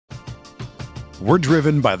We're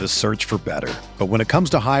driven by the search for better. But when it comes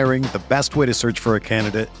to hiring, the best way to search for a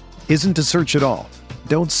candidate isn't to search at all.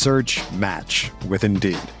 Don't search, match with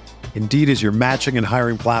Indeed. Indeed is your matching and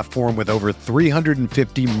hiring platform with over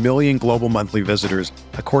 350 million global monthly visitors,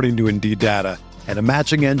 according to Indeed data, and a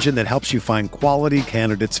matching engine that helps you find quality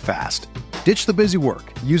candidates fast. Ditch the busy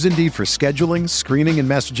work. Use Indeed for scheduling, screening, and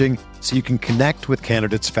messaging so you can connect with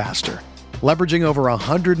candidates faster. Leveraging over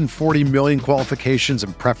 140 million qualifications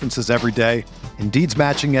and preferences every day, Indeed's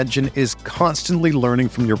matching engine is constantly learning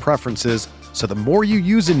from your preferences, so the more you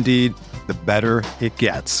use Indeed, the better it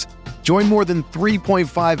gets. Join more than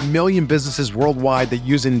 3.5 million businesses worldwide that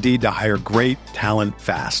use Indeed to hire great talent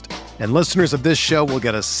fast. And listeners of this show will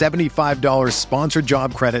get a $75 sponsored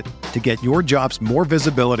job credit to get your jobs more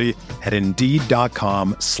visibility at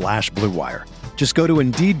Indeed.com/Blue Wire. Just go to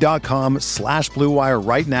Indeed.com/Blue Wire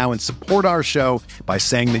right now and support our show by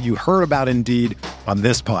saying that you heard about Indeed on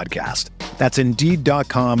this podcast. That's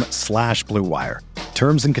Indeed.com/Blue Wire.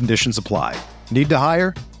 Terms and conditions apply. Need to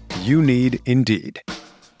hire? You need Indeed.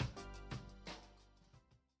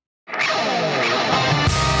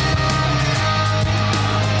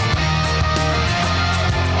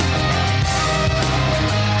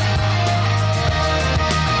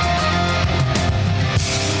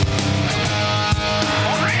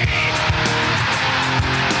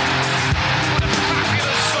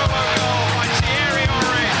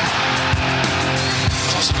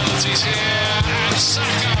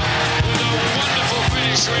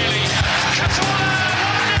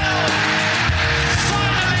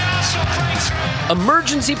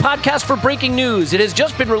 Emergency podcast for breaking news. It has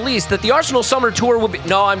just been released that the Arsenal summer tour will be...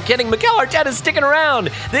 No, I'm kidding. Mikel Arteta is sticking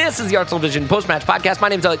around. This is the Arsenal Vision post-match podcast. My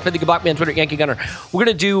name's Elliot Smith. You can block me on Twitter, Yankee Gunner. We're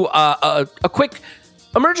going to do a quick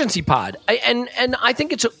emergency pod. And I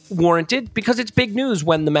think it's warranted because it's big news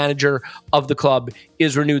when the manager of the club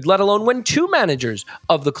is renewed, let alone when two managers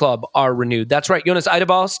of the club are renewed. That's right. Jonas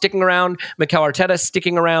Eidevall sticking around. Mikel Arteta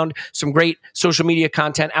sticking around. Some great social media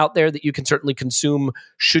content out there that you can certainly consume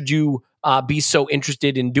should you be so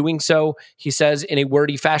interested in doing so, he says in a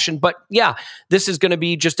wordy fashion. But yeah, this is going to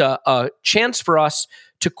be just a chance for us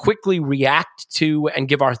to quickly react to and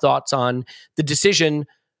give our thoughts on the decision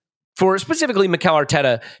for specifically Mikel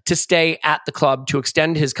Arteta to stay at the club, to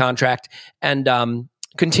extend his contract and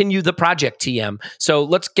continue the project TM. So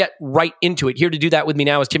let's get right into it. Here to do that with me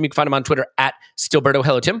now is Tim. You can find him on Twitter at Stilberto.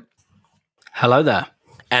 Hello, Tim. Hello there.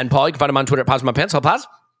 And Paul, you can find him on Twitter at Pause My Pants. Hello, Pause.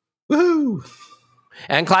 Woohoo!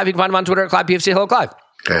 And Clive, you can find him on Twitter at Clive PFC. Hello, Clive.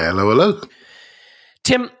 Hello.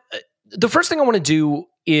 Tim, the first thing I want to do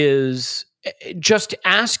is just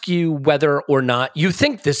ask you whether or not you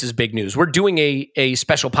think this is big news. We're doing a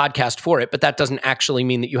special podcast for it, but that doesn't actually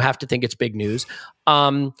mean that you have to think it's big news.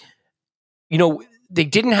 They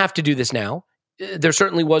didn't have to do this now. There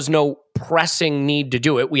certainly was no pressing need to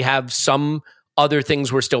do it. We have some other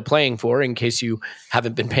things we're still playing for in case you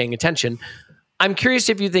haven't been paying attention. I'm curious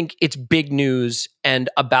if you think it's big news and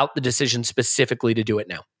about the decision specifically to do it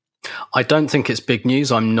now. I don't think it's big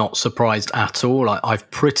news. I'm not surprised at all. I've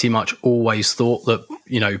pretty much always thought that,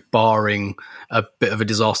 barring a bit of a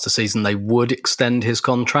disaster season, they would extend his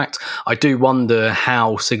contract. I do wonder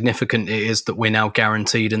how significant it is that we're now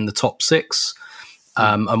guaranteed in the top six.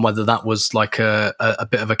 And whether that was like a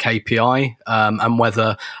bit of a KPI, and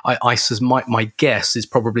whether my guess is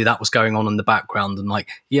probably that was going on in the background, and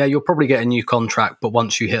you'll probably get a new contract, but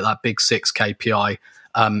once you hit that big six KPI,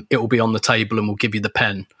 it will be on the table and we'll give you the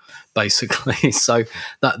pen, basically. So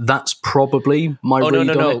that's probably my read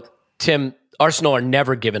on it. Tim, Arsenal are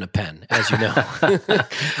never given a pen, as you know.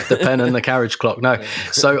 The pen and the carriage clock. No,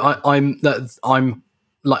 so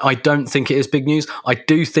I don't think it is big news. I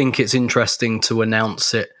do think it's interesting to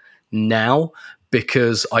announce it now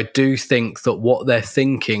because I do think that what they're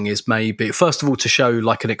thinking is maybe, first of all, to show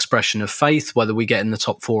like an expression of faith, whether we get in the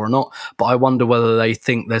top four or not. But I wonder whether they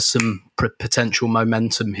think there's some potential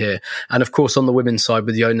momentum here. And of course, on the women's side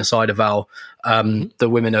with Jonas Eidevall, the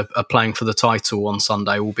women are playing for the title on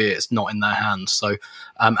Sunday, albeit it's not in their hands. So,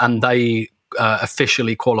 and they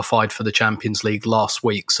officially qualified for the Champions League last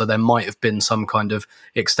week, so there might have been some kind of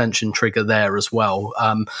extension trigger there as well.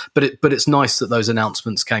 But it's nice that those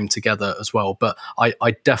announcements came together as well. But I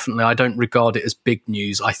don't regard it as big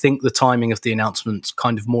news. I think the timing of the announcement's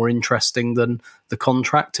kind of more interesting than the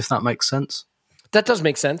contract, if that makes sense. That does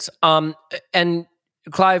make sense. And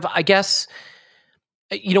Clive, I guess,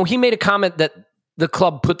 he made a comment that the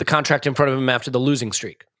club put the contract in front of him after the losing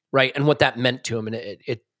streak, right? And what that meant to him, and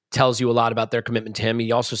it tells you a lot about their commitment to him.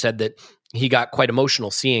 He also said that he got quite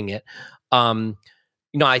emotional seeing it.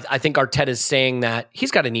 I think Arteta is saying that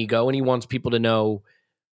he's got an ego and he wants people to know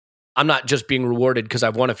I'm not just being rewarded because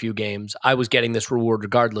I've won a few games. I was getting this reward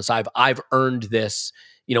regardless. I've earned this,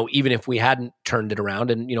 even if we hadn't turned it around.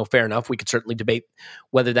 And, fair enough. We could certainly debate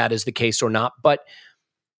whether that is the case or not. But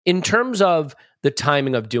in terms of the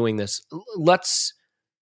timing of doing this, let's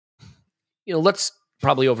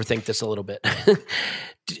probably overthink this a little bit.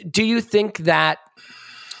 Do you think that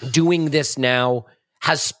doing this now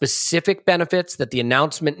has specific benefits, that the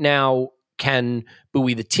announcement now can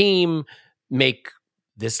buoy the team, make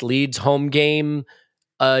this Leeds home game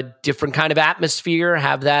a different kind of atmosphere,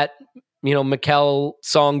 have that, Mikel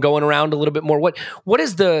song going around a little bit more? What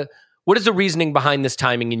is the reasoning behind this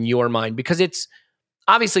timing in your mind? Because it's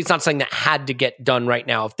obviously not something that had to get done right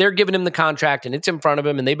now. If they're giving him the contract and it's in front of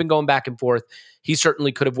him and they've been going back and forth, he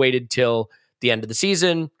certainly could have waited till the end of the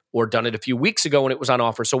season or done it a few weeks ago when it was on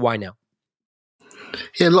offer. So why now?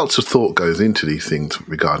 Yeah, lots of thought goes into these things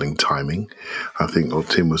regarding timing. I think what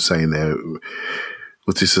Tim was saying there,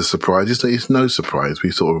 was this a surprise? It's no surprise.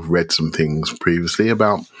 We sort of read some things previously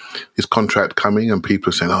about his contract coming, and people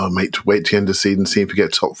are saying, mate, wait till the end of the season, see if you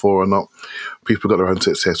get top four or not. People have got their own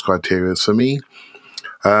success criteria. For me,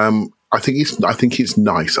 I think it's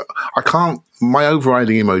nice. My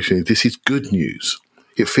overriding emotion is this is good news.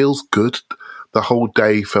 It feels good. The whole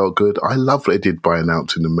day felt good. I love what they did by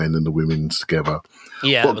announcing the men and the women's together.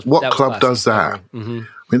 Yeah. What club does that? Mm-hmm.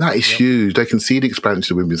 I mean, that is huge. They can see the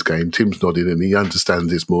expansion of the women's game. Tim's nodding and he understands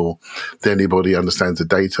this more than anybody understands the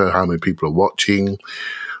data, how many people are watching,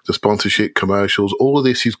 the sponsorship, commercials. All of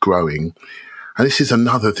this is growing. And this is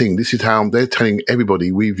another thing. This is how they're telling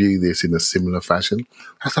everybody we view this in a similar fashion.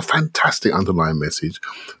 That's a fantastic underlying message.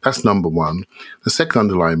 That's number one. The second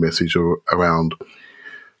underlying message around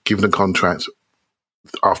giving a contract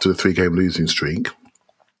after the 3-game losing streak.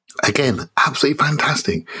 Again, absolutely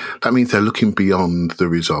fantastic. That means they're looking beyond the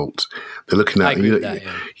results. They're looking at,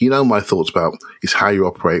 my thoughts about is how you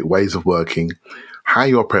operate, ways of working, how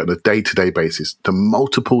you operate on a day-to-day basis, the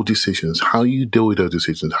multiple decisions, how you deal with those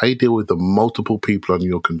decisions, how you deal with the multiple people under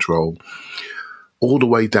your control, all the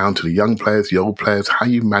way down to the young players, the old players, how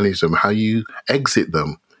you manage them, how you exit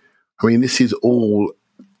them. I mean, this all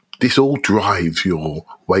drives your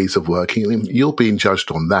ways of working. I mean, you're being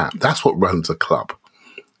judged on that. That's what runs a club.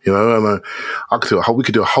 And we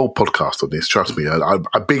could do a whole podcast on this, trust me,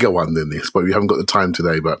 a bigger one than this, but we haven't got the time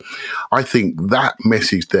today. But I think that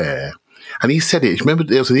message there, and he said it. Remember,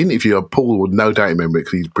 there was an interview, Paul would no doubt remember it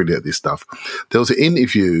because he's brilliant at this stuff. There was an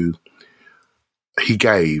interview he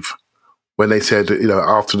gave when they said,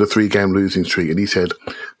 after the 3-game losing streak, and he said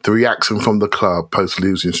the reaction from the club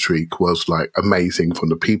post-losing streak was like amazing, from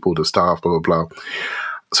the people, the staff, blah, blah, blah.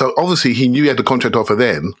 So obviously he knew he had the contract offer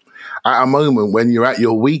then, at a moment when you're at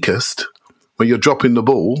your weakest, when you're dropping the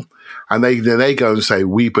ball, and they go and say,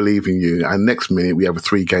 we believe in you, and next minute we have a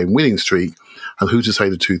 3-game winning streak, and who's to say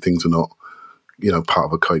the two things are not, part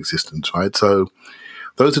of a coexistence, right? So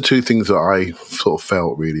those are two things that I sort of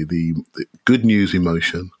felt really, the good news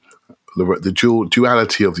emotion, the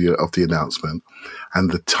duality of the announcement,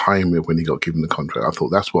 and the time when he got given the contract. I thought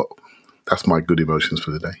that's my good emotions for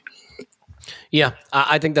the day. Yeah,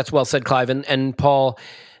 I think that's well said, Clive. And Paul,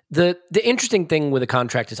 the interesting thing with a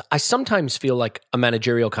contract is I sometimes feel like a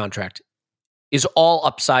managerial contract is all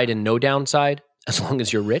upside and no downside as long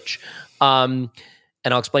as you're rich. And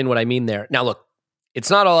I'll explain what I mean there. Now, look, it's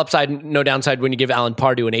not all upside and no downside when you give Alan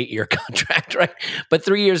Pardew an 8-year contract, right? But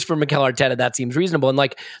 3 years for Mikel Arteta, that seems reasonable.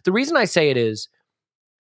 And the reason I say it is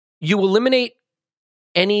you eliminate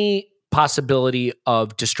any possibility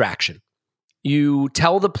of distraction. You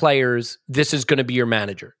tell the players this is going to be your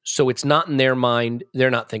manager. So it's not in their mind. They're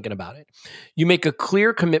not thinking about it. You make a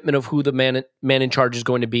clear commitment of who the man in charge is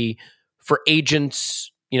going to be for agents,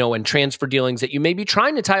 and transfer dealings that you may be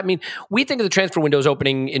trying to tie. I mean, we think of the transfer windows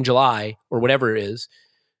opening in July or whatever it is.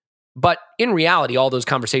 But in reality, all those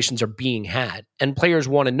conversations are being had. And players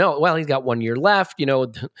want to know, well, he's got 1 year left.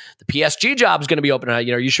 The PSG job is going to be open. Are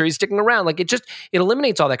you sure he's sticking around? It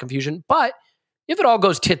eliminates all that confusion. But if it all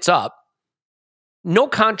goes tits up, no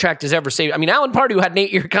contract is ever saved. I mean, Alan Pardew had an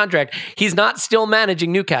 8-year contract. He's not still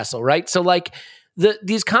managing Newcastle, right? So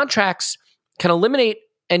these contracts can eliminate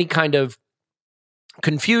any kind of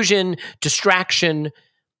confusion, distraction,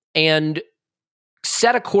 and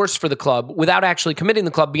set a course for the club without actually committing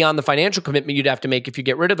the club beyond the financial commitment you'd have to make if you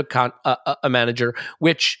get rid of a manager,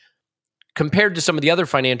 which compared to some of the other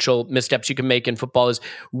financial missteps you can make in football is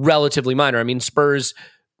relatively minor. I mean, Spurs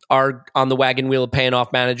are on the wagon wheel of paying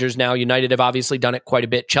off managers now. United have obviously done it quite a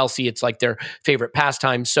bit. Chelsea, it's like their favorite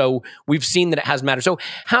pastime. So we've seen that it has mattered. So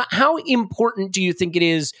how important do you think it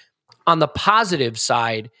is on the positive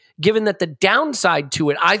side, given that the downside to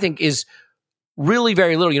it, I think, is really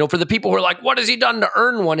very little. For the people who are like, what has he done to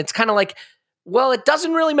earn one? It's kind of like, well, it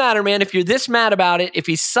doesn't really matter, man. If you're this mad about it, if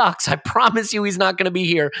he sucks, I promise you he's not going to be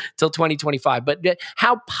here till 2025. But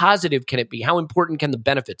how positive can it be? How important can the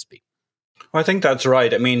benefits be? Well, I think that's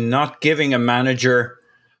right. I mean, not giving a manager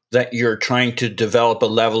that you're trying to develop a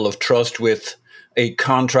level of trust with a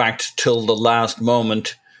contract till the last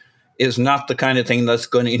moment is not the kind of thing that's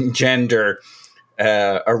going to engender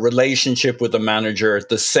a relationship with the manager,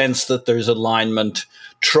 the sense that there's alignment,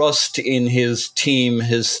 trust in his team,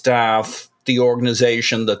 his staff, the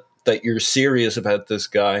organization, that you're serious about this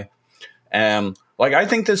guy. I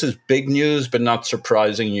think this is big news, but not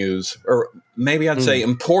surprising news, or maybe I'd say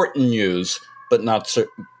important news, but not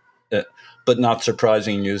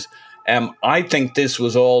surprising news. I think this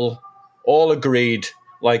was all agreed.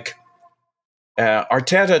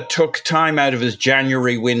 Arteta took time out of his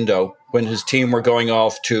January window when his team were going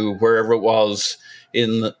off to wherever it was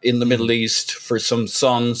in the Middle East for some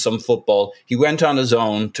sun, some football. He went on his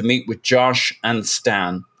own to meet with Josh and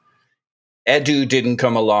Stan. Edu didn't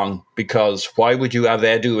come along because why would you have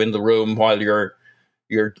Edu in the room while you're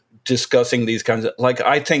discussing these kinds of...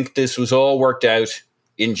 I think this was all worked out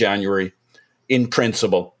in January, in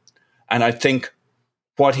principle. And I think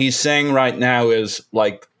what he's saying right now is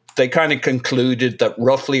they kind of concluded that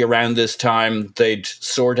roughly around this time they'd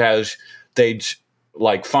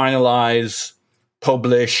finalize,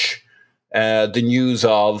 publish the news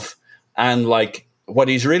of, and what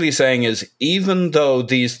he's really saying is, even though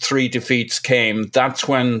these 3 defeats came, that's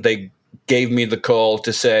when they gave me the call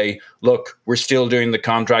to say, look, we're still doing the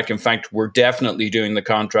contract. In fact, we're definitely doing the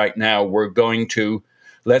contract now. We're going to,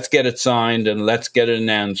 let's get it signed and let's get it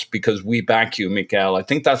announced because we back you, Mikel. I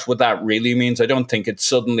think that's what that really means. I don't think it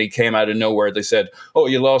suddenly came out of nowhere. They said, oh,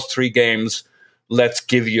 you lost 3 games. Let's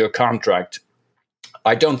give you a contract.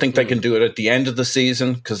 I don't think they can do it at the end of the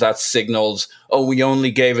season because that signals, oh, we only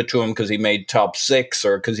gave it to him because he made top 6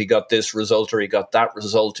 or because he got this result or he got that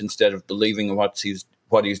result instead of believing in what he's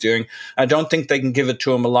doing. I don't think they can give it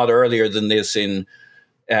to him a lot earlier than this in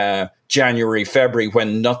January, February,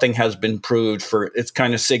 when nothing has been proved for. It's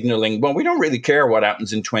kind of signaling, well, we don't really care what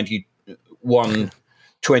happens in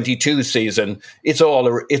 21-22 season. It's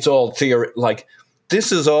all theory.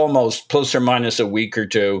 This is almost plus or minus a week or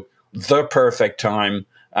two, the perfect time.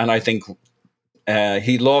 And I think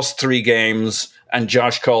he lost 3 games and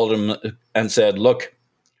Josh called him and said, look,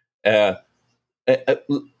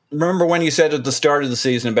 remember when you said at the start of the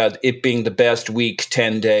season about it being the best week,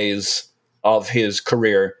 10 days of his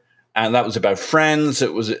career? And that was about friends.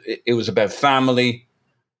 It was about family.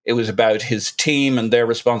 It was about his team and their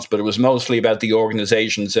response, but it was mostly about the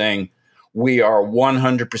organization saying, we are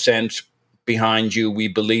 100% behind you. We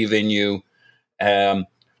believe in you.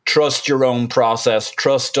 Trust your own process.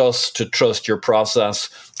 Trust us to trust your process.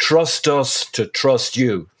 Trust us to trust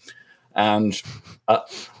you. And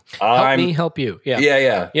help me help you.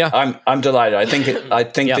 Yeah. I'm delighted. I think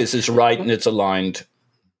this is right and it's aligned.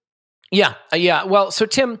 Yeah. Well, so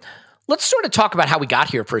Tim, let's sort of talk about how we got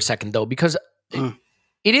here for a second, though, because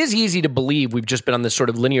it is easy to believe we've just been on this sort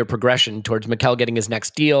of linear progression towards Mikel getting his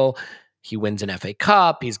next deal. He wins an FA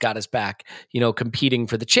Cup. He's got us back, competing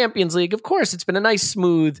for the Champions League. Of course, it's been a nice,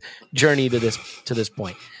 smooth journey to this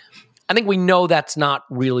point. I think we know that's not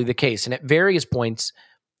really the case. And at various points,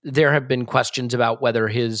 there have been questions about whether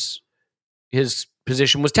his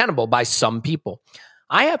position was tenable by some people.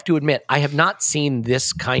 I have to admit, I have not seen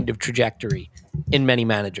this kind of trajectory in many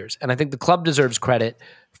managers. And I think the club deserves credit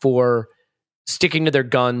for sticking to their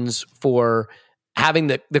guns, for having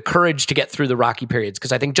the courage to get through the rocky periods.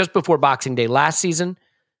 Because I think just before Boxing Day last season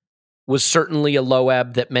was certainly a low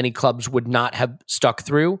ebb that many clubs would not have stuck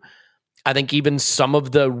through. I think even some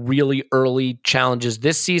of the really early challenges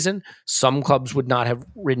this season, some clubs would not have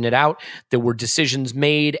ridden it out. There were decisions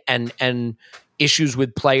made and issues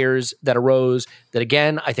with players that arose that,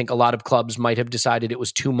 again, I think a lot of clubs might have decided it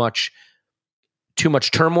was too much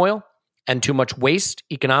turmoil and too much waste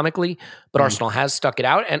economically, but Arsenal has stuck it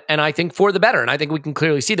out, and I think for the better. And I think we can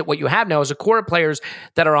clearly see that what you have now is a core of players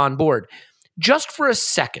that are on board. Just for a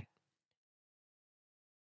second,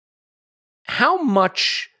 how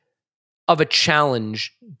much of a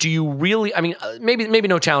challenge do you really, maybe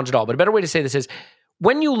no challenge at all, but a better way to say this is,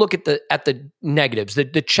 when you look at the negatives,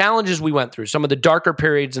 the challenges we went through, some of the darker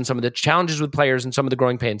periods and some of the challenges with players and some of the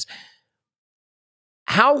growing pains,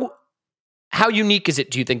 how unique is it,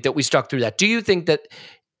 do you think, that we stuck through that? Do you think that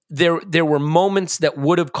there were moments that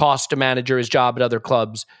would have cost a manager his job at other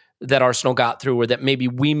clubs that Arsenal got through, or that maybe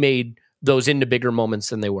we made those into bigger moments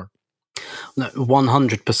than they were? No,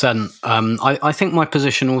 100%. I think my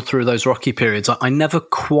position all through those rocky periods, I never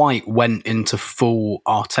quite went into full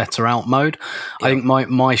Arteta out mode. Yeah. I think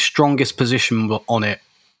my strongest position on it,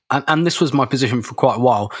 and this was my position for quite a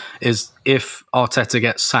while, is if Arteta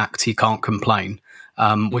gets sacked, he can't complain,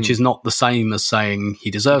 which is not the same as saying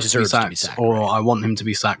he deserves to be sacked or right. I want him to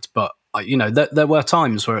be sacked. But, there were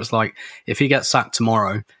times where it's like, if he gets sacked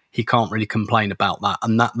tomorrow, he can't really complain about that.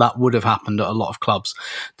 And that would have happened at a lot of clubs.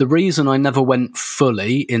 The reason I never went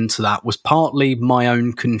fully into that was partly my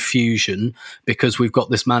own confusion, because we've got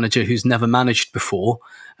this manager who's never managed before.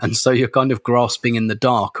 And so you're kind of grasping in the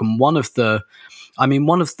dark. And one of the,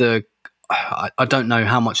 I don't know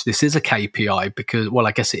how much this is a KPI because, well,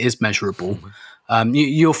 I guess it is measurable.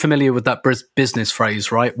 You're familiar with that business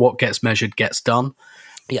phrase, right? What gets measured gets done.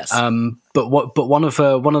 Yes. But one of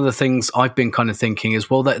the things I've been kind of thinking is,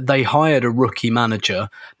 well, they hired a rookie manager.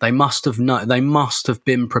 They must have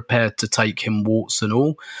been prepared to take him warts and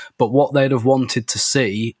all. But what they'd have wanted to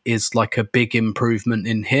see is like a big improvement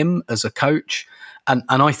in him as a coach. And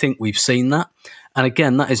I think we've seen that. And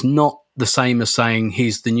again, that is not the same as saying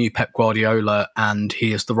he's the new Pep Guardiola and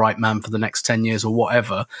he is the right man for the next 10 years or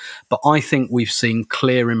whatever. But I think we've seen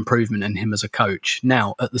clear improvement in him as a coach.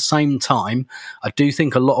 Now, at the same time, I do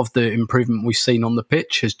think a lot of the improvement we've seen on the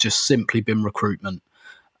pitch has just simply been recruitment.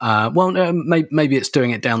 Maybe it's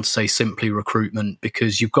doing it down to say simply recruitment,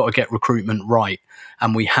 because you've got to get recruitment right.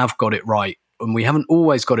 And we have got it right. And we haven't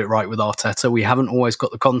always got it right with Arteta. We haven't always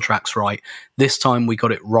got the contracts right. This time we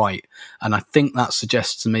got it right. And I think that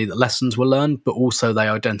suggests to me that lessons were learned, but also they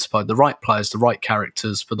identified the right players, the right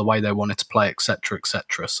characters for the way they wanted to play, etc.,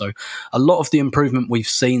 etc. So a lot of the improvement we've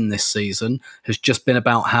seen this season has just been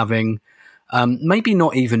about having maybe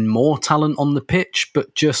not even more talent on the pitch,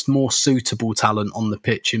 but just more suitable talent on the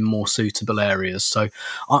pitch in more suitable areas. So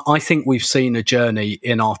I think we've seen a journey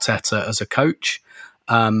in Arteta as a coach.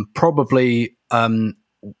 Probably a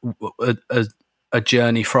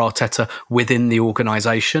journey for Arteta within the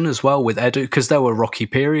organisation as well with Edu, because there were rocky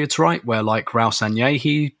periods, right, where like Raul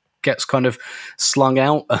Sanyehi gets kind of slung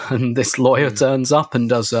out and this lawyer turns up and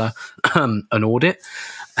does an audit.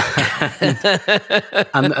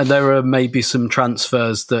 and there are maybe some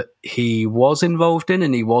transfers that he was involved in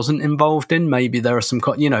and he wasn't involved in. Maybe there are some,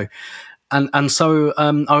 And so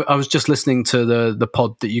I was just listening to the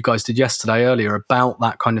pod that you guys did yesterday earlier about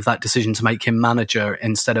that decision to make him manager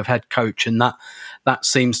instead of head coach. And that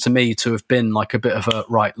seems to me to have been like a bit of a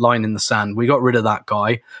right line in the sand. We got rid of that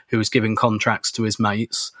guy who was giving contracts to his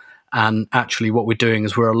mates. And actually what we're doing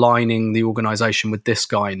is we're aligning the organisation with this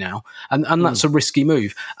guy now. And that's a risky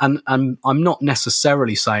move. And I'm not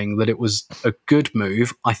necessarily saying that it was a good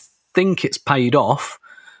move. I think it's paid off.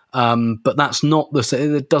 But that's not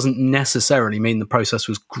it doesn't necessarily mean the process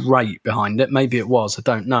was great behind it. Maybe it was, I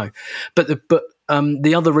don't know. But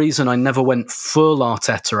the other reason I never went full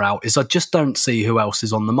Arteta out is I just don't see who else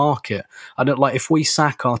is on the market. I don't if we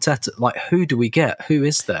sack Arteta, who do we get? Who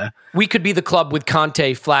is there? We could be the club with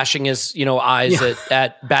Conte flashing his, eyes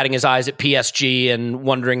at batting his eyes at PSG and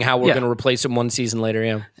wondering how we're going to replace him one season later.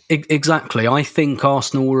 Yeah, exactly. I think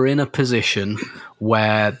Arsenal were in a position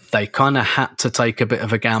where they kind of had to take a bit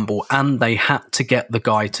of a gamble and they had to get the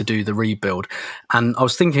guy to do the rebuild. And I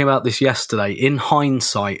was thinking about this yesterday. In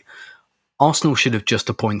hindsight, Arsenal should have just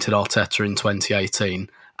appointed Arteta in 2018,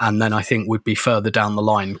 and then I think we'd be further down the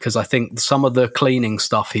line, because I think some of the cleaning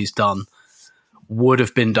stuff he's done would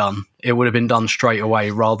have been done. It would have been done straight away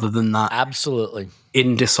rather than that absolutely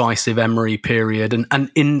indecisive Emery period.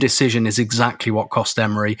 And indecision is exactly what cost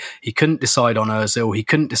Emery. He couldn't decide on Ozil. He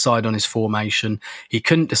couldn't decide on his formation. He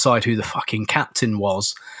couldn't decide who the fucking captain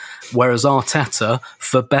was. Whereas Arteta,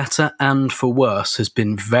 for better and for worse, has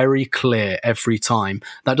been very clear every time.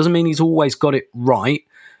 That doesn't mean he's always got it right,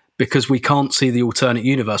 because we can't see the alternate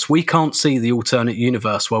universe. We can't see the alternate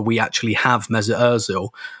universe where we actually have Mesut Ozil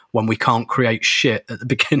when we can't create shit at the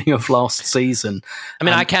beginning of last season. I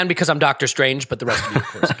mean, I can because I'm Doctor Strange, but the rest of you, of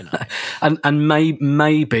course, cannot. And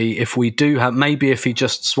maybe if we do have, maybe if he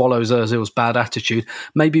just swallows Ozil's bad attitude,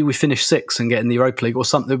 maybe we finish 6th and get in the Europa League or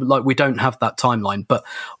something. Like, we don't have that timeline. But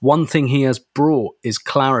one thing he has brought is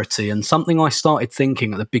clarity. And something I started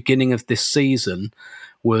thinking at the beginning of this season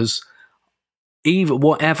was, even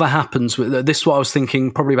whatever happens with this, is what I was thinking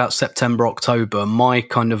probably about September, October. My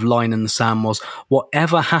kind of line in the sand was,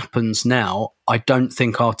 whatever happens now, I don't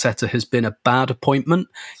think Arteta has been a bad appointment.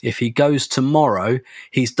 If he goes tomorrow,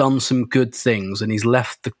 he's done some good things and he's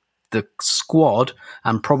left the squad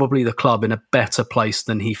and probably the club in a better place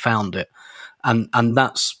than he found it. And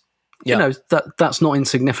that's, that's not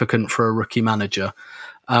insignificant for a rookie manager.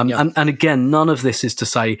 And again, none of this is to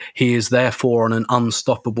say he is therefore on an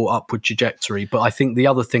unstoppable upward trajectory. But I think the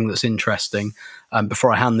other thing that's interesting,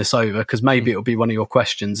 before I hand this over, because maybe it'll be one of your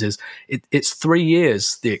questions, is it's 3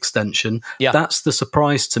 years, the extension. Yeah. That's the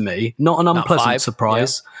surprise to me. Not an unpleasant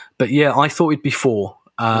surprise, but I thought it'd be 4.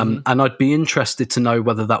 And I'd be interested to know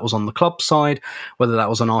whether that was on the club side, whether that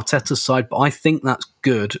was on Arteta's side. But I think that's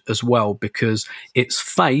good as well, because it's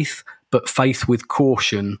faith, but faith with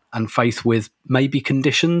caution and faith with maybe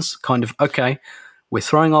conditions. Kind of, okay, we're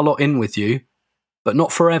throwing our lot in with you, but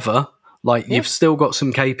not forever. Like, you've still got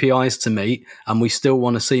some KPIs to meet, and we still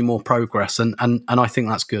want to see more progress. And I think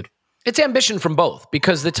that's good. It's ambition from both,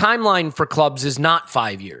 because the timeline for clubs is not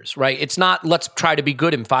 5 years, right? It's not, let's try to be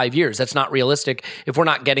good in 5 years. That's not realistic. If we're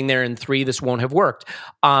not getting there in 3, this won't have worked.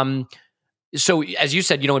 So as you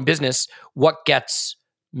said, in business, what gets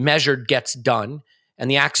measured gets done. And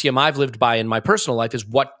the axiom I've lived by in my personal life is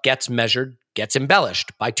what gets measured gets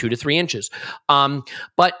embellished by 2 to 3 inches.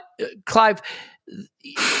 But Clive,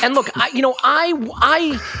 and look, I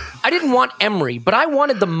didn't want Emery, but I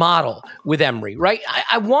wanted the model with Emery, right?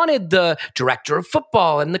 I wanted the director of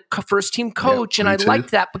football and the first team coach, and I liked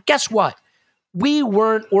that. But guess what? We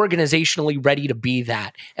weren't organizationally ready to be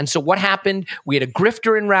that. And so what happened? We had a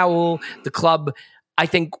grifter in Raul. The club, I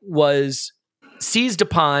think, was seized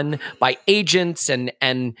upon by agents and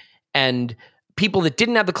people that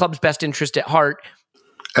didn't have the club's best interest at heart.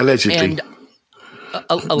 Allegedly. And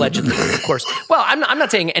allegedly, of course. Well, I'm not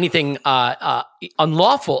saying anything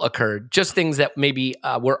unlawful occurred, just things that maybe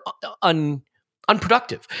were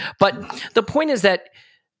unproductive. But the point is that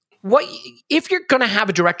if you're going to have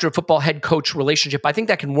a director of football head coach relationship, I think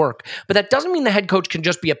that can work. But that doesn't mean the head coach can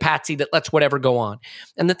just be a patsy that lets whatever go on.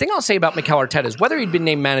 And the thing I'll say about Mikel Arteta is, whether he'd been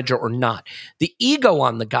named manager or not, the ego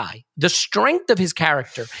on the guy, the strength of his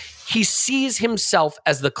character, he sees himself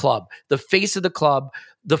as the club, the face of the club,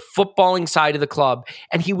 the footballing side of the club.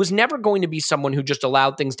 And he was never going to be someone who just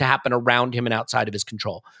allowed things to happen around him and outside of his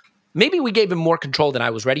control. Maybe we gave him more control than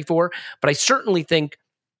I was ready for, but I certainly think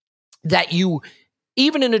that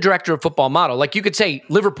even in a director of football model, like you could say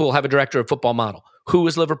Liverpool have a director of football model. Who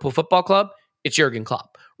is Liverpool Football Club? It's Jurgen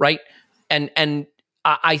Klopp, right? And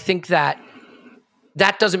I think that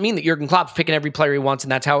doesn't mean that Jurgen Klopp's picking every player he wants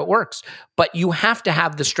and that's how it works. But you have to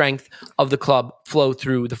have the strength of the club flow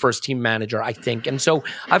through the first team manager, I think. And so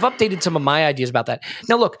I've updated some of my ideas about that.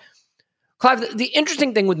 Now, look, Clive, the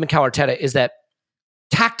interesting thing with Mikel Arteta is that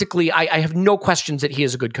tactically, I have no questions that he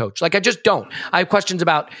is a good coach. Like, I just don't. I have questions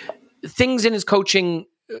about things in his coaching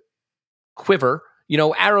quiver,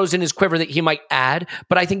 arrows in his quiver that he might add,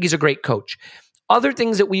 but I think he's a great coach. Other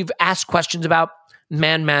things that we've asked questions about: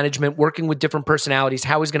 man management, working with different personalities,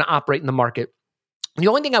 how he's going to operate in the market. The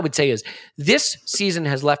only thing I would say is this season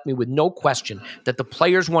has left me with no question that the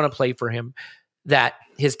players want to play for him, that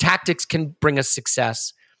his tactics can bring us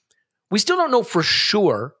success. We still don't know for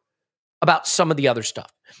sure about some of the other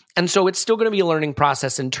stuff. And so it's still going to be a learning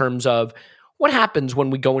process in terms of what happens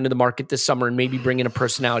when we go into the market this summer and maybe bring in a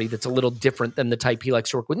personality that's a little different than the type he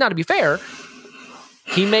likes to work with. Now, to be fair,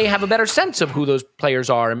 he may have a better sense of who those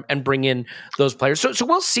players are and bring in those players. So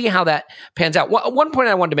we'll see how that pans out. One point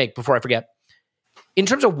I wanted to make before I forget, in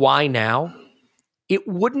terms of why now, it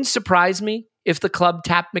wouldn't surprise me if the club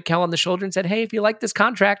tapped Mikel on the shoulder and said, hey, if you like this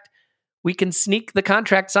contract, we can sneak the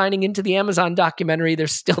contract signing into the Amazon documentary.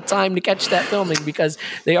 There's still time to catch that filming because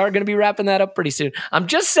they are going to be wrapping that up pretty soon. I'm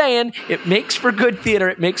just saying, it makes for good theater.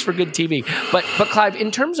 It makes for good TV. But Clive,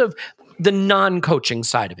 in terms of the non-coaching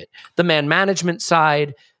side of it, the man management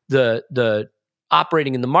side, the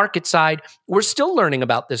operating in the market side, we're still learning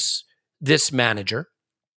about this manager.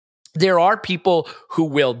 There are people who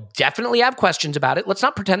will definitely have questions about it. Let's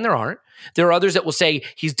not pretend there aren't. There are others that will say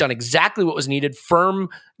he's done exactly what was needed, firm,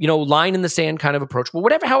 line in the sand kind of approach. Well,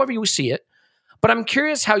 however you see it. But I'm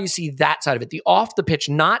curious how you see that side of it, the off the pitch,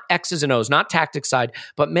 not X's and O's, not tactics side,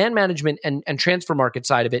 but man management and transfer market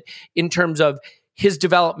side of it in terms of his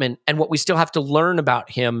development and what we still have to learn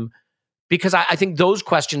about him, because I think those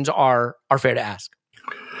questions are fair to ask.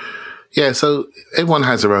 Yeah, so everyone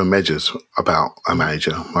has their own measures about a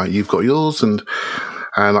manager, right? You've got yours and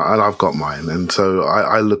I've got mine. And so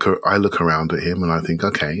I look around at him and I think,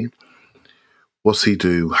 okay, what's he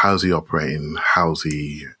do? How's he operating? How is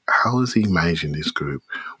he managing this group?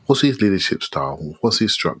 What's his leadership style? What's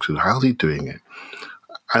his structure? How's he doing it?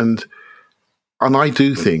 And I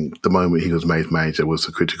do think the moment he was made manager was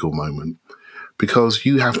a critical moment, because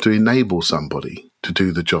you have to enable somebody to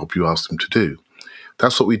do the job you asked them to do.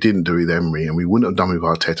 That's what we didn't do with Emery, and we wouldn't have done with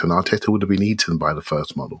Arteta, and Arteta would have been eaten by the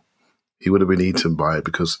first model. He would have been eaten by it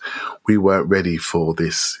because we weren't ready for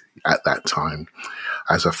this at that time.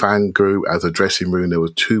 As a fan group, as a dressing room, there were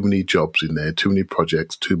too many jobs in there, too many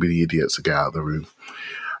projects, too many idiots to get out of the room,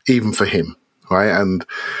 even for him, right?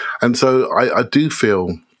 And so I do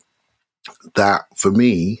feel that for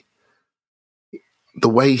me, the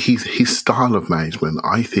way his style of management,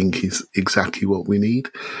 I think, is exactly what we need.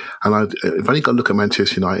 And if only got to look at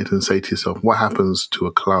Manchester United and say to yourself, what happens to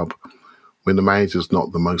a club when the manager's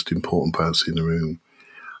not the most important person in the room?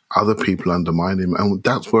 Other people undermine him. And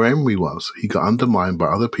that's where Emery was. He got undermined by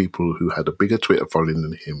other people who had a bigger Twitter following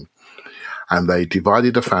than him. And they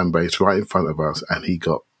divided the fan base right in front of us, and he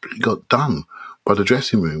got done by the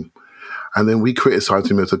dressing room. And then we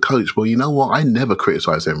criticised him as a coach. Well, you know what? I never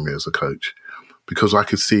criticised Emery as a coach because I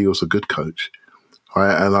could see he was a good coach.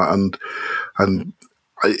 Right? And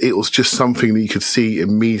it was just something that you could see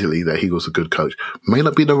immediately that he was a good coach. May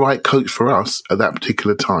not be the right coach for us at that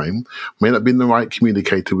particular time. May not be the right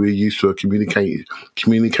communicator. We were used to a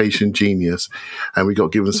communication genius, and we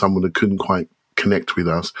got given someone that couldn't quite connect with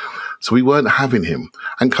us. So we weren't having him.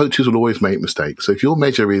 And coaches will always make mistakes. So if your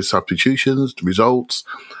measure is substitutions, results,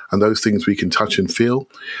 and those things we can touch and feel,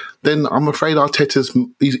 then I'm afraid Arteta's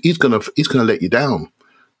he's gonna let you down.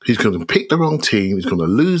 He's going to pick the wrong team. He's going to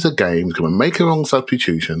lose a game. He's going to make a wrong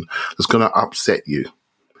substitution that's going to upset you.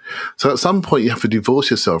 So at some point, you have to divorce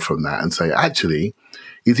yourself from that and say, actually,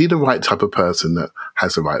 is he the right type of person that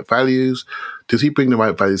has the right values? Does he bring the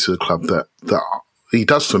right values to the club that he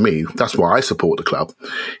does for me? That's why I support the club.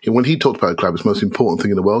 When he talked about the club, it's the most important thing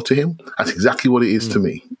in the world to him. That's exactly what it is to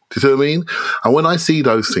me. Do you see what I mean? And when I see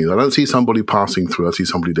those things, I don't see somebody passing through. I see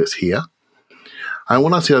somebody that's here. And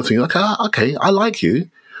when I see those things, okay, I like you.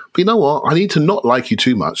 But you know what? I need to not like you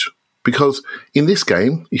too much, because in this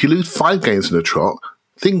game, if you lose 5 games in a trot,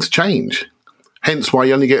 things change. Hence why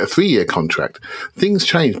you only get a 3-year contract. Things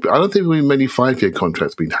change, but I don't think there will be many 5-year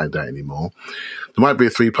contracts being handed out anymore. There might be a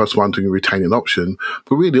 3+1 to retain an option,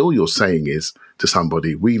 but really all you're saying is to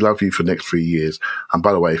somebody, we love you for the next 3 years. And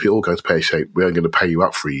by the way, if it all goes pear-shaped, we're going to pay you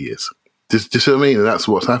up 3 years. Do you see what I mean? And that's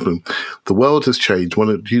what's happened. The world has changed.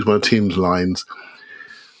 To use one of Tim's lines,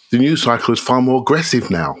 the news cycle is far more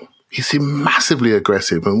aggressive now. He's massively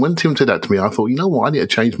aggressive. And when Tim said that to me, I thought, you know what? I need to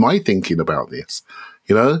change my thinking about this.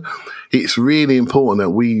 You know, it's really important that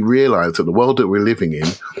we realise that the world that we're living in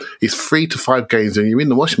is 3 to 5 games and you're in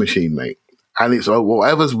the washing machine, mate. And it's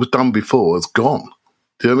whatever's was done before is gone.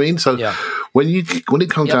 Do you know what I mean? So when it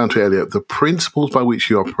comes down to Elliot, the principles by which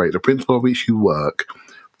you operate, the principles by which you work,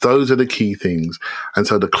 those are the key things. And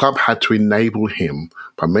so the club had to enable him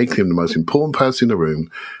by making him the most important person in the room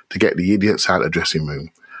to get the idiots out of the dressing room.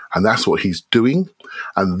 And that's what he's doing.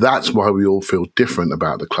 And that's why we all feel different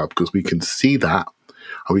about the club, because we can see that.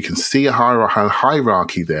 And we can see a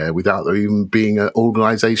hierarchy there without there even being an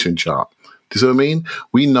organisation chart. Do you see what I mean?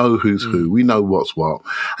 We know who's who. We know what's what.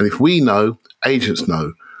 And if we know, agents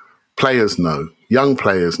know, players know, young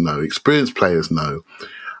players know, experienced players know.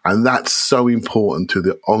 And that's so important to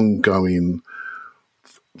the ongoing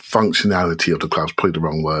functionality of the club. It's probably the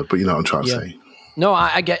wrong word, but you know what I'm trying to say. No,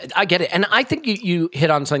 I get it. And I think you hit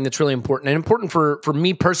on something that's really important, and important for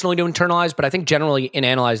me personally to internalize, but I think generally in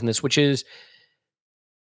analyzing this, which is,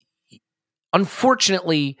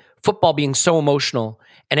 unfortunately, football being so emotional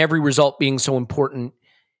and every result being so important,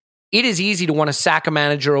 it is easy to want to sack a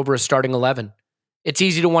manager over a starting 11. It's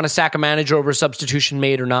easy to want to sack a manager over a substitution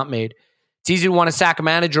made or not made. It's easy to want to sack a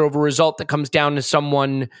manager over a result that comes down to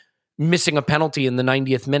someone missing a penalty in the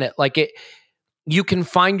 90th minute. You can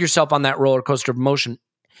find yourself on that roller coaster of emotion.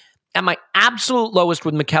 At my absolute lowest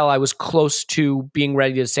with Mikel, I was close to being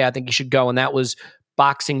ready to say I think he should go, and that was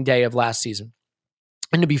Boxing Day of last season.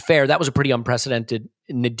 And to be fair, that was a pretty unprecedented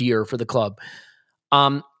nadir for the club.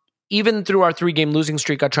 Even through our 3-game losing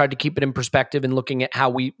streak, I tried to keep it in perspective and looking at how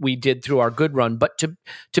we did through our good run. But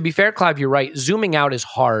to be fair, Clive, you're right. Zooming out is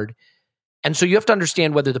hard. And so you have to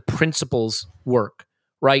understand whether the principles work,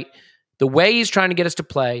 right? The way he's trying to get us to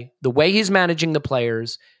play, the way he's managing the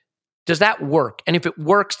players, does that work? And if it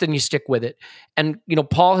works, then you stick with it. And,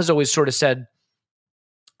 Paul has always sort of said,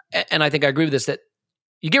 and I think I agree with this, that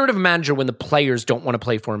you get rid of a manager when the players don't want to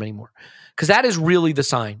play for him anymore. Because that is really the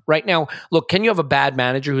sign. Right now, look, can you have a bad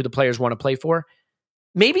manager who the players want to play for?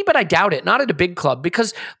 Maybe, but I doubt it. Not at a big club,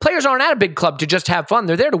 because players aren't at a big club to just have fun.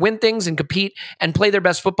 They're there to win things and compete and play their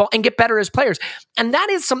best football and get better as players. And that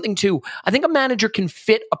is something, too. I think a manager can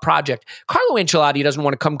fit a project. Carlo Ancelotti doesn't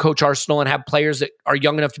want to come coach Arsenal and have players that are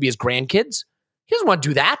young enough to be his grandkids. He doesn't want to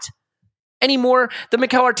do that any more than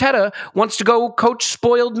Mikel Arteta wants to go coach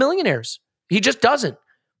spoiled millionaires. He just doesn't.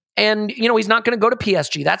 And, he's not going to go to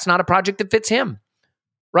PSG. That's not a project that fits him,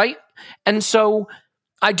 right? And so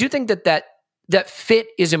I do think that fit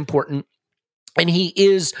is important. And he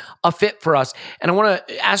is a fit for us. And I want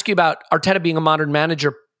to ask you about Arteta being a modern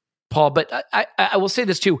manager, Paul, but I will say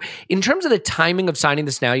this too. In terms of the timing of signing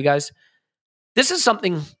this now, you guys, this is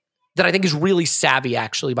something that I think is really savvy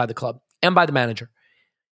actually by the club and by the manager.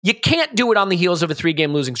 You can't do it on the heels of a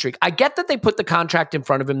 3-game losing streak. I get that they put the contract in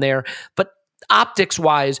front of him there, but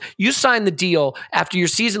optics-wise, you sign the deal after your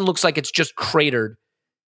season looks like it's just cratered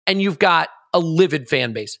and you've got a livid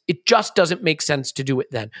fan base. It just doesn't make sense to do it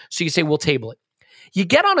then. So you say, we'll table it. You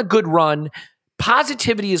get on a good run.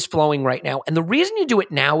 Positivity is flowing right now. And the reason you do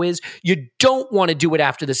it now is you don't want to do it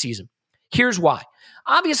after the season. Here's why.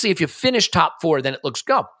 Obviously, if you finish top 4, then it looks,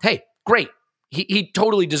 hey, great. He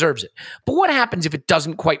totally deserves it. But what happens if it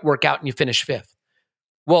doesn't quite work out and you finish 5th?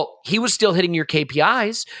 Well, he was still hitting your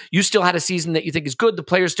KPIs. You still had a season that you think is good. The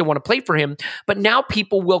players still want to play for him. But now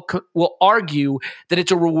people will argue that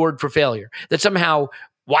it's a reward for failure, that somehow,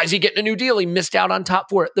 why is he getting a new deal? He missed out on top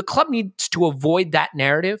 4. The club needs to avoid that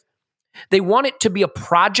narrative. They want it to be a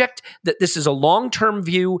project, that this is a long-term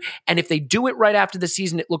view. And if they do it right after the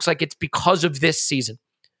season, it looks like it's because of this season.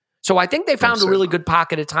 So I think they found a really good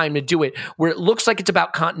pocket of time to do it where it looks like it's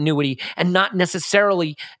about continuity and not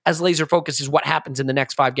necessarily as laser focused as what happens in the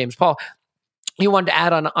next 5 games. Paul, you wanted to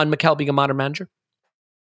add on Mikel being a modern manager?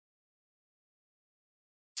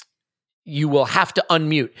 You will have to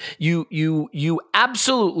unmute. You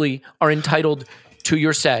absolutely are entitled to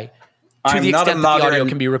your say. To the extent that the audio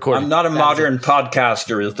can be recorded. I'm not a modern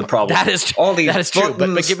podcaster is the problem. That is all these true.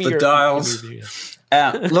 Buttons, but give me the dials.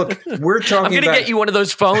 Look, we're talking. I'm going to get you one of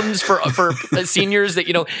those phones for seniors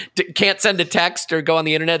that can't send a text or go on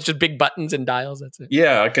the internet. It's just big buttons and dials. That's it.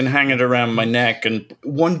 Yeah, I can hang it around my neck, and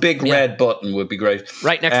one big red button would be great.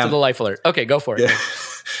 Right next to the life alert. Okay, go for it. Yeah.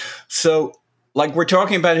 So, we're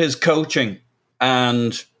talking about his coaching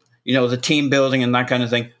and the team building and that kind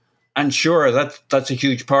of thing, and sure, that's a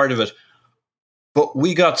huge part of it. But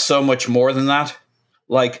we got so much more than that.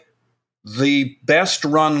 The best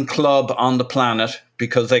run club on the planet,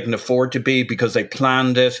 because they can afford to be, because they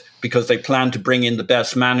planned it, because they planned to bring in the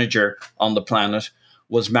best manager on the planet,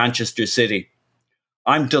 was Manchester City.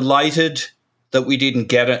 I'm delighted that we didn't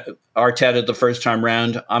get Arteta the first time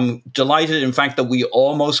round. I'm delighted, in fact, that we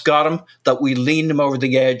almost got him, that we leaned him over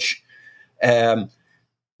the edge.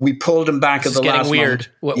 We pulled him back at the last weird.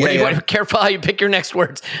 moment. Careful how you pick your next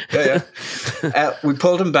words. We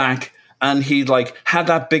pulled him back. And he had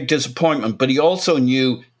that big disappointment, but he also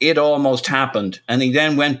knew it almost happened. And he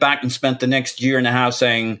then went back and spent the next year and a half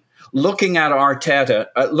looking at Arteta,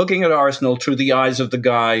 looking at Arsenal through the eyes of the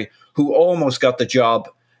guy who almost got the job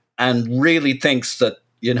and really thinks that,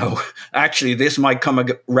 actually this might come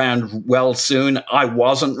around well soon. I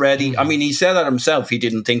wasn't ready. I mean, he said that himself. He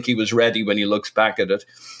didn't think he was ready when he looks back at it.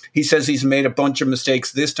 He says he's made a bunch of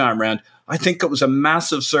mistakes this time around. I think it was a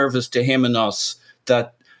massive service to him and us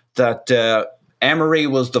that Emery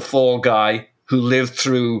was the fall guy who lived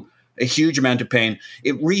through a huge amount of pain.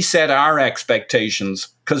 It reset our expectations,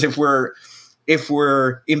 because if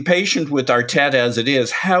we're impatient with Arteta as it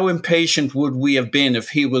is, how impatient would we have been if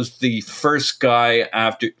he was the first guy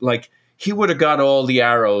after? He would have got all the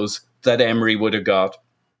arrows that Emery would have got,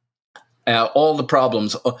 all the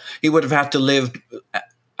problems. He would have had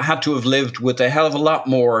to have lived with a hell of a lot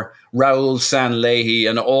more Raul Sanlehi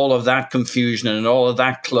and all of that confusion and all of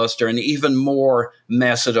that cluster, and even more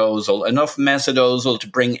Mesut Ozil, enough Mesut Ozil to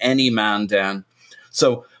bring any man down.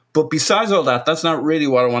 So, but besides all that, that's not really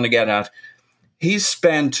what I want to get at. He's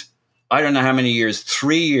spent, I don't know how many years,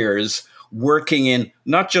 3 years working in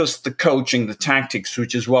not just the coaching, the tactics,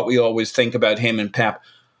 which is what we always think about him and Pep,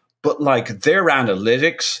 but their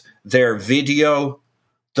analytics, their video,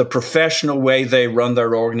 the professional way they run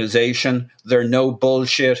their organization. They're no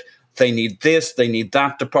bullshit. They need this, they need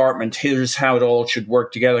that department. Here's how it all should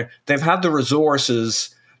work together. They've had the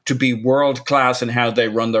resources to be world class in how they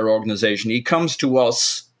run their organization. He comes to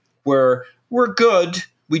us where we're good.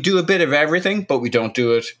 We do a bit of everything, but we don't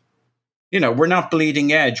do it. We're not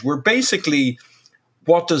bleeding edge. We're basically,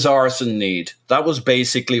 what does Arsenal need? That was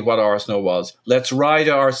basically what Arsenal was. Let's ride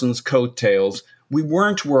Arsenal's coattails. We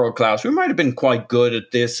weren't world class. We might have been quite good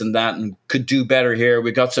at this and that and could do better here.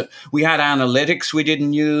 We had analytics we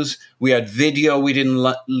didn't use. We had video we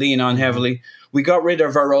didn't lean on heavily. We got rid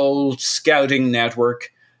of our old scouting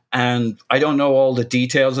network. And I don't know all the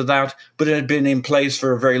details of that, but it had been in place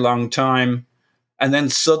for a very long time. And then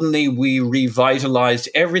suddenly we revitalized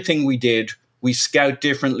everything we did. We scout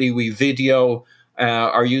differently. We video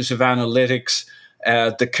our use of analytics,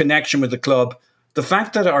 the connection with the club. The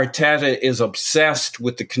fact that Arteta is obsessed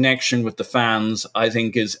with the connection with the fans, I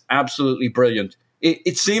think, is absolutely brilliant.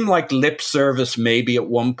 it seemed like lip service maybe at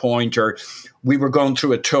one point, or we were going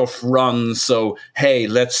through a tough run, so hey,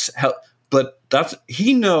 let's help. But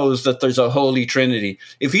he knows that there's a holy trinity.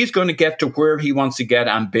 If he's going to get to where he wants to get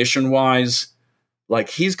ambition-wise, like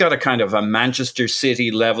he's got a kind of a Manchester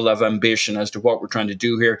City level of ambition as to what we're trying to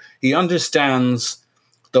do here. He understands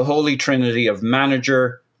the holy trinity of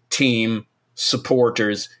manager, team,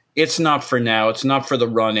 supporters. It's not for now. It's not for the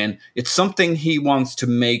run-in. It's something he wants to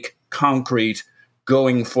make concrete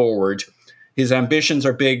going forward. His ambitions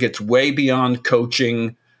are big. It's way beyond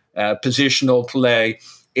coaching, positional play.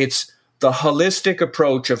 It's the holistic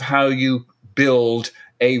approach of how you build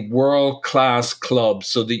a world-class club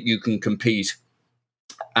so that you can compete.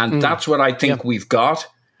 And that's what I think we've got.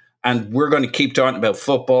 And we're going to keep talking about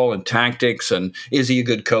football and tactics and is he a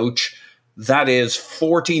good coach? That is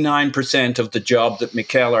 49% of the job that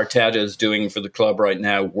Mikel Arteta is doing for the club right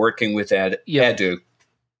now, working with Edu.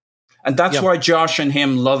 And that's why Josh and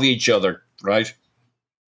him love each other, right?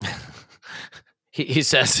 He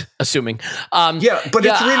says, assuming. But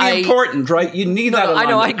it's really important, right? You need that alignment.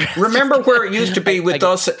 I know, I agree. Remember where it used to be with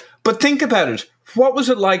us. But think about it. What was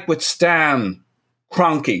it like with Stan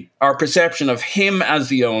Kroenke? Our perception of him as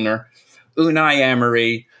the owner, Unai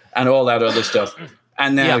Emery, and all that other stuff.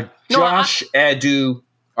 And now Josh, Edu,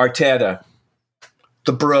 Arteta,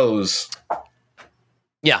 the bros.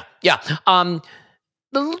 Yeah.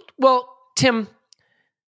 Well, Tim,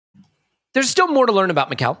 there's still more to learn about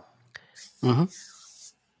Mikel. Mm-hmm.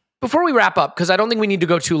 Before we wrap up, because I don't think we need to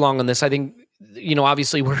go too long on this, I think,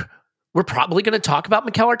 obviously we're probably going to talk about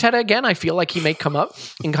Mikel Arteta again. I feel like he may come up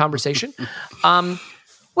in conversation.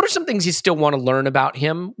 What are some things you still want to learn about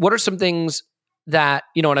him? What are some things that,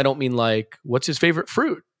 and I don't mean like, what's his favorite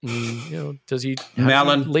fruit? Does he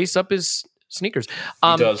melon lace up his sneakers?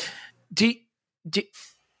 He does.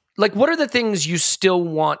 What are the things you still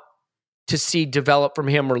want to see develop from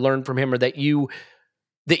him or learn from him, or that you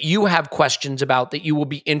have questions about, that you will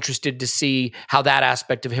be interested to see how that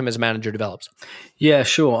aspect of him as manager develops? Yeah,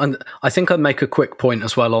 sure. And I think I'd make a quick point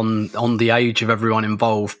as well on the age of everyone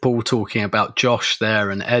involved. Paul talking about Josh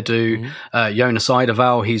there and Edu. Jonas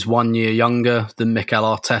Eidevall, he's 1 year younger than Mikel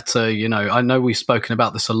Arteta. I know we've spoken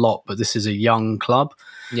about this a lot, but this is a young club.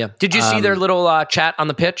 Yeah. Did you see their little chat on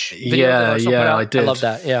the pitch video? I did. I love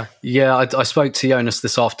that. Yeah. Yeah, I spoke to Jonas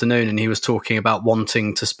this afternoon, and he was talking about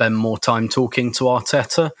wanting to spend more time talking to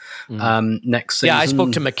Arteta next season. Yeah, I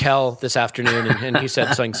spoke to Mikel this afternoon, and he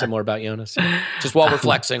said something similar about Jonas. Just while we're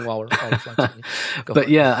flexing, But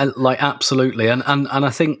yeah, absolutely. And I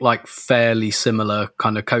think fairly similar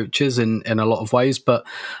kind of coaches in a lot of ways. But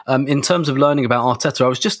in terms of learning about Arteta, I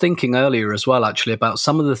was just thinking earlier as well, actually, about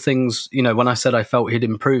some of the things, when I said I felt he'd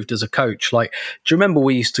improved as a coach. Do you remember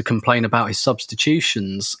we used to complain about his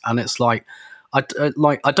substitutions? And it's I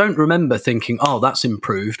don't remember thinking, oh, that's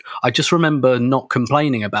improved. I just remember not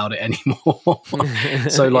complaining about it anymore.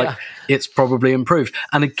 So it's probably improved.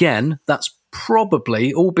 And again, that's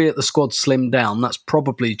probably, albeit the squad slimmed down, that's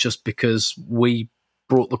probably just because we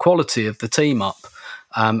brought the quality of the team up.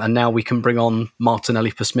 And now we can bring on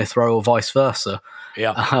Martinelli for Smith Rowe or vice versa.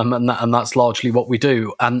 Yeah. And that's largely what we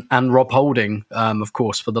do. And Rob Holding, of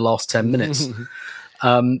course, for the last 10 minutes.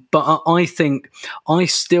 But I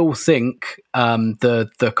still think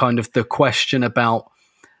the kind of the question about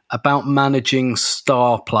managing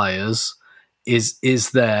star players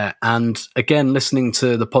is there. And again, listening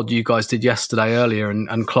to the pod you guys did yesterday earlier,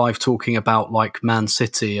 and Clive talking about Man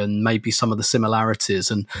City and maybe some of the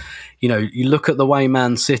similarities. And, you look at the way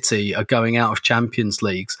Man City are going out of Champions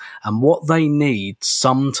Leagues and what they need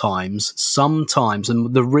sometimes,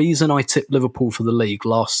 and the reason I tipped Liverpool for the league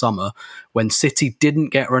last summer when City didn't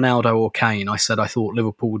get Ronaldo or Kane, I said I thought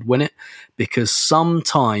Liverpool would win it, because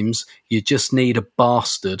sometimes you just need a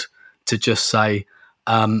bastard to just say,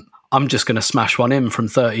 I'm just going to smash one in from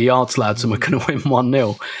 30 yards, lads, and we're going to win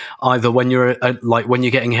 1-0. Either when you're when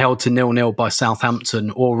you're getting held to 0-0 by Southampton,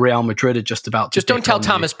 or Real Madrid are just about to. Just don't tell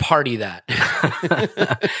Thomas Partey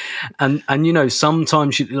that. and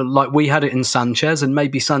sometimes we had it in Sanchez, and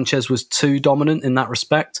maybe Sanchez was too dominant in that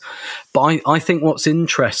respect. But I think what's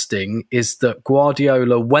interesting is that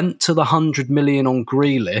Guardiola went to the 100 million on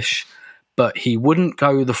Grealish, but he wouldn't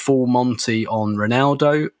go the full Monty on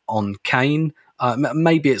Ronaldo, on Kane.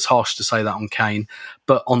 Maybe it's harsh to say that on Kane,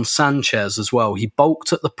 but on Sanchez as well. He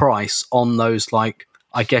bulked at the price on those,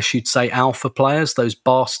 I guess you'd say, alpha players, those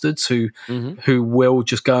bastards who will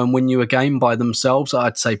just go and win you a game by themselves.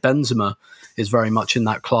 I'd say Benzema is very much in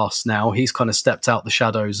that class now. He's kind of stepped out the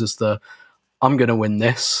shadows as the I'm going to win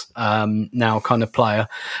this now kind of player.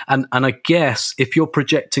 And I guess if you're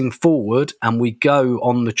projecting forward and we go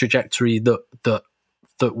on the trajectory that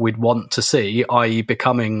that we'd want to see, i.e.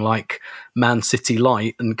 becoming like Man City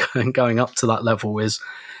light and going up to that level, is,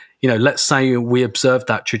 let's say we observed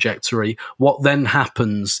that trajectory. What then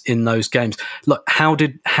happens in those games? Look, how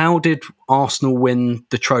did Arsenal win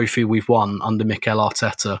the trophy we've won under Mikel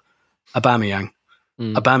Arteta?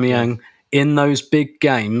 Aubameyang in those big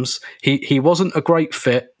games, he wasn't a great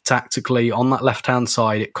fit tactically on that left-hand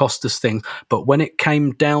side. It cost us things. But when it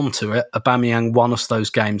came down to it, Aubameyang won us those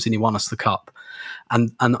games and he won us the cup.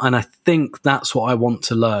 And I think that's what I want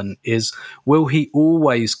to learn is, will he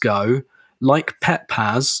always go like Pep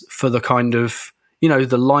has for the kind of,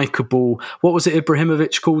 the likeable, what was it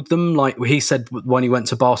Ibrahimovic called them? Like he said when he went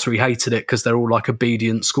to Barca, he hated it because they're all like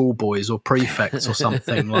obedient schoolboys or prefects or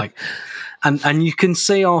something like. And you can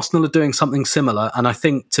see Arsenal are doing something similar. And I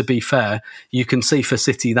think, to be fair, you can see for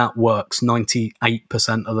City that works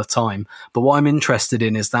 98% of the time. But what I'm interested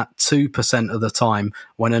in is that 2% of the time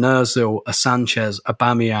when an Ozil, a Sanchez, a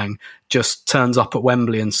Aubameyang just turns up at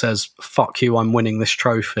Wembley and says, fuck you, I'm winning this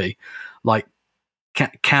trophy. Like,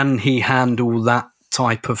 can he handle that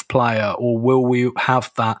type of player? Or will we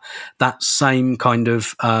have that same kind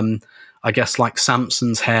of... I guess like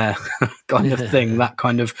Samson's hair kind of thing, that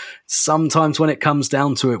kind of, sometimes when it comes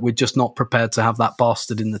down to it, we're just not prepared to have that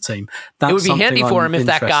bastard in the team. It would be handy for him if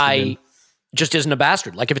that guy just isn't a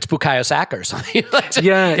bastard, like if it's Bukayo Saka or something.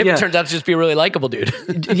 It turns out to just be a really likable dude.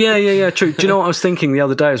 True. Do you know what I was thinking the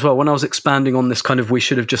other day as well, when I was expanding on this kind of, we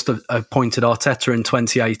should have just appointed Arteta in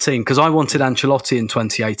 2018, because I wanted Ancelotti in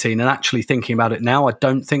 2018, and actually thinking about it now, I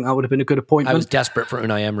don't think that would have been a good appointment. I was desperate for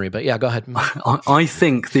Unai Emery, but yeah, go ahead. I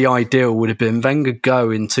think the ideal would have been Wenger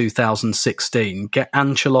go in 2016, get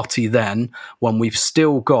Ancelotti then, when we've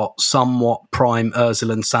still got somewhat prime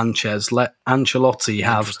Ozil and Sanchez, let Ancelotti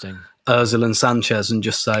have Ozil and Sanchez and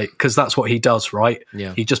just say, because that's what he does, right?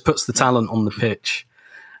 Yeah. He just puts the talent on the pitch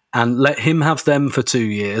and let him have them for 2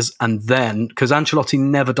 years. And then, because Ancelotti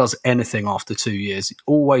never does anything after 2 years,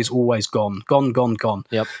 always gone.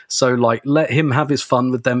 Yep. So like, let him have his fun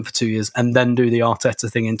with them for 2 years and then do the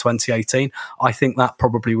Arteta thing in 2018. I think that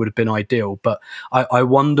probably would have been ideal. But I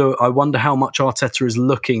wonder how much Arteta is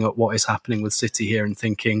looking at what is happening with City here and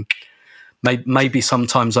thinking, maybe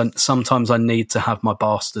sometimes I need to have my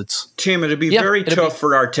bastards. Tim, it'd be very tough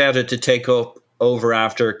for Arteta to take over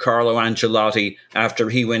after Carlo Ancelotti, after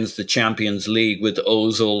he wins the Champions League with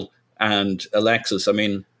Ozil and Alexis. I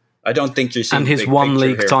mean, I don't think you're seeing and his one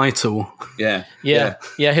league title. Yeah,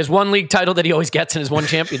 his one league title that he always gets in his one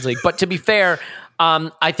Champions League. But to be fair,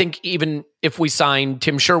 I think even if we signed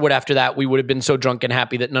Tim Sherwood after that, we would have been so drunk and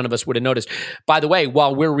happy that none of us would have noticed. By the way,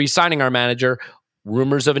 while we're re-signing our manager,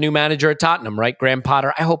 rumors of a new manager at Tottenham, right? Graham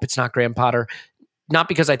Potter. I hope it's not Graham Potter. Not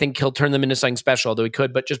because I think he'll turn them into something special, although he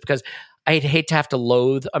could, but just because I'd hate to have to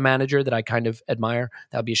loathe a manager that I kind of admire.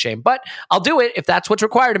 That would be a shame. But I'll do it if that's what's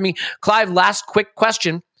required of me. Clive, last quick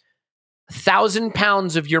question.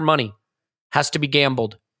 £1,000 of your money has to be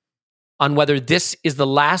gambled on whether this is the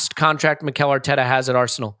last contract Mikel Arteta has at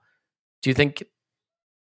Arsenal. Do you think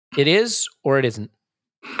it is or it isn't?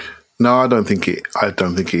 No, I don't think it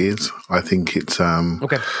is. I think it's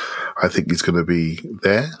okay. I think he's going to be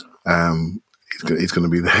there. He's going to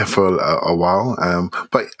be there for a while.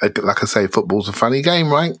 But like I say, football's a funny game,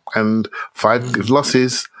 right? And 5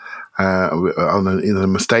 losses in a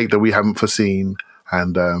mistake that we haven't foreseen.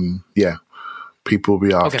 And people will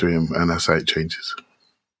be after him, and that's how it changes.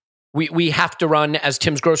 We have to run as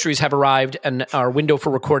Tim's groceries have arrived and our window for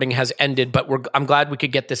recording has ended, but I'm glad we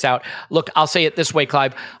could get this out. Look, I'll say it this way,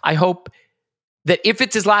 Clive. I hope that if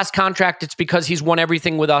it's his last contract, it's because he's won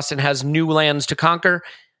everything with us and has new lands to conquer.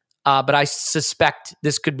 But I suspect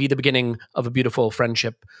this could be the beginning of a beautiful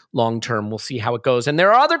friendship long-term. We'll see how it goes. And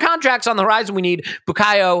there are other contracts on the horizon we need.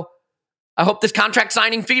 Bukayo, I hope this contract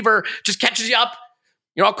signing fever just catches you up.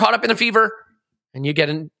 You're all caught up in the fever. And you get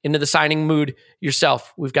into the signing mood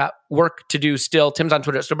yourself. We've got work to do still. Tim's on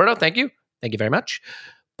Twitter at Roberto. Thank you. Thank you very much.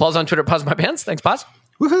 Paul's on Twitter at Pause My Pants. Thanks, Pause.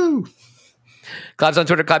 Woohoo! Clive's on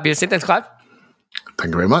Twitter at Clive BSC. Thanks, Clive. Thank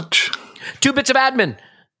you very much. 2 bits of admin.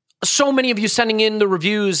 So many of you sending in the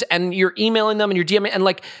reviews and you're emailing them and you're DMing. And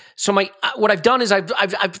what I've done is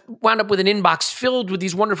I've wound up with an inbox filled with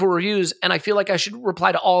these wonderful reviews. And I feel like I should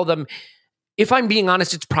reply to all of them. If I'm being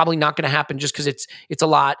honest, it's probably not going to happen just because it's a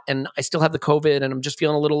lot and I still have the COVID and I'm just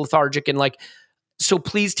feeling a little lethargic and so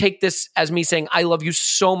please take this as me saying, I love you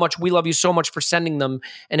so much. We love you so much for sending them.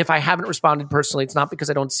 And if I haven't responded personally, it's not because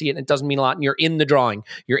I don't see it and it doesn't mean a lot. And you're in the drawing.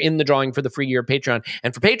 You're in the drawing for the free year of Patreon.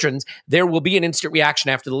 And for patrons, there will be an instant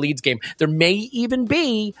reaction after the Leeds game. There may even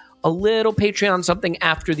be a little Patreon something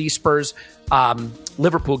after the Spurs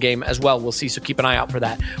Liverpool game as well. We'll see, so keep an eye out for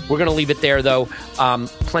that. We're going to leave it there, though.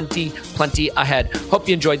 Plenty ahead. Hope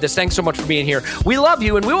you enjoyed this. Thanks so much for being here. We love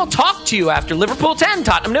you, and we will talk to you after Liverpool 10,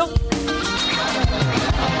 Tottenham 0.